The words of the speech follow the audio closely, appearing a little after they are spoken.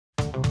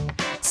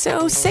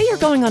So say you're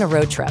going on a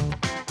road trip.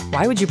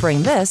 Why would you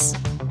bring this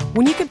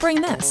when you could bring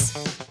this?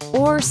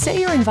 Or say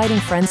you're inviting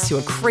friends to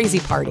a crazy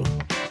party.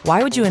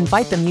 Why would you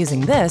invite them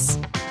using this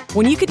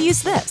when you could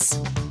use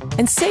this?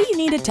 And say you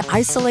needed to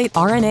isolate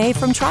RNA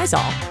from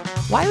TRIzol.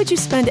 Why would you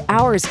spend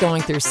hours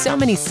going through so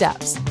many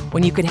steps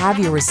when you could have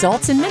your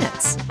results in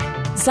minutes?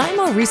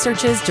 Zymo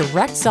Research's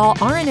Direct-zol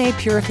RNA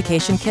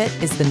purification kit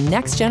is the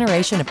next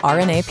generation of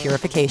RNA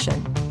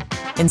purification.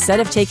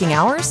 Instead of taking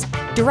hours,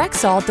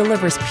 Direct-zol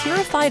delivers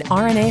purified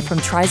RNA from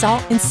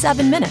TRIzol in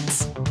 7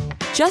 minutes.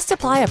 Just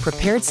apply a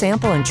prepared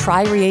sample and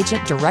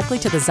reagent directly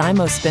to the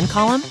Zymo spin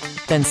column,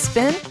 then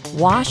spin,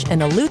 wash,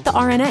 and elute the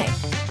RNA.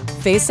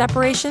 Phase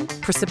separation,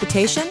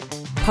 precipitation,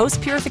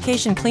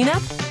 post-purification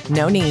cleanup?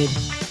 No need.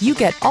 You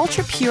get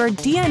ultra-pure,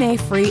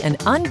 DNA-free,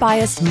 and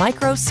unbiased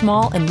micro,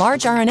 small, and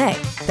large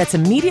RNA that's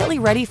immediately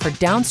ready for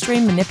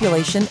downstream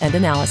manipulation and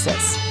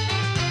analysis.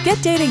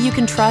 Get data you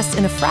can trust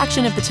in a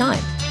fraction of the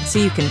time, so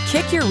you can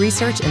kick your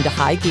research into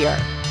high gear.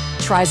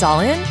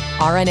 TRIzol in,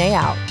 RNA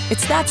out.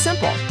 It's that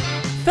simple.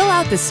 Fill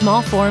out this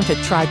small form to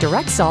try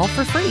Direct-zol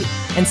for free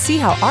and see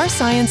how our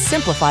science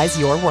simplifies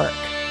your work.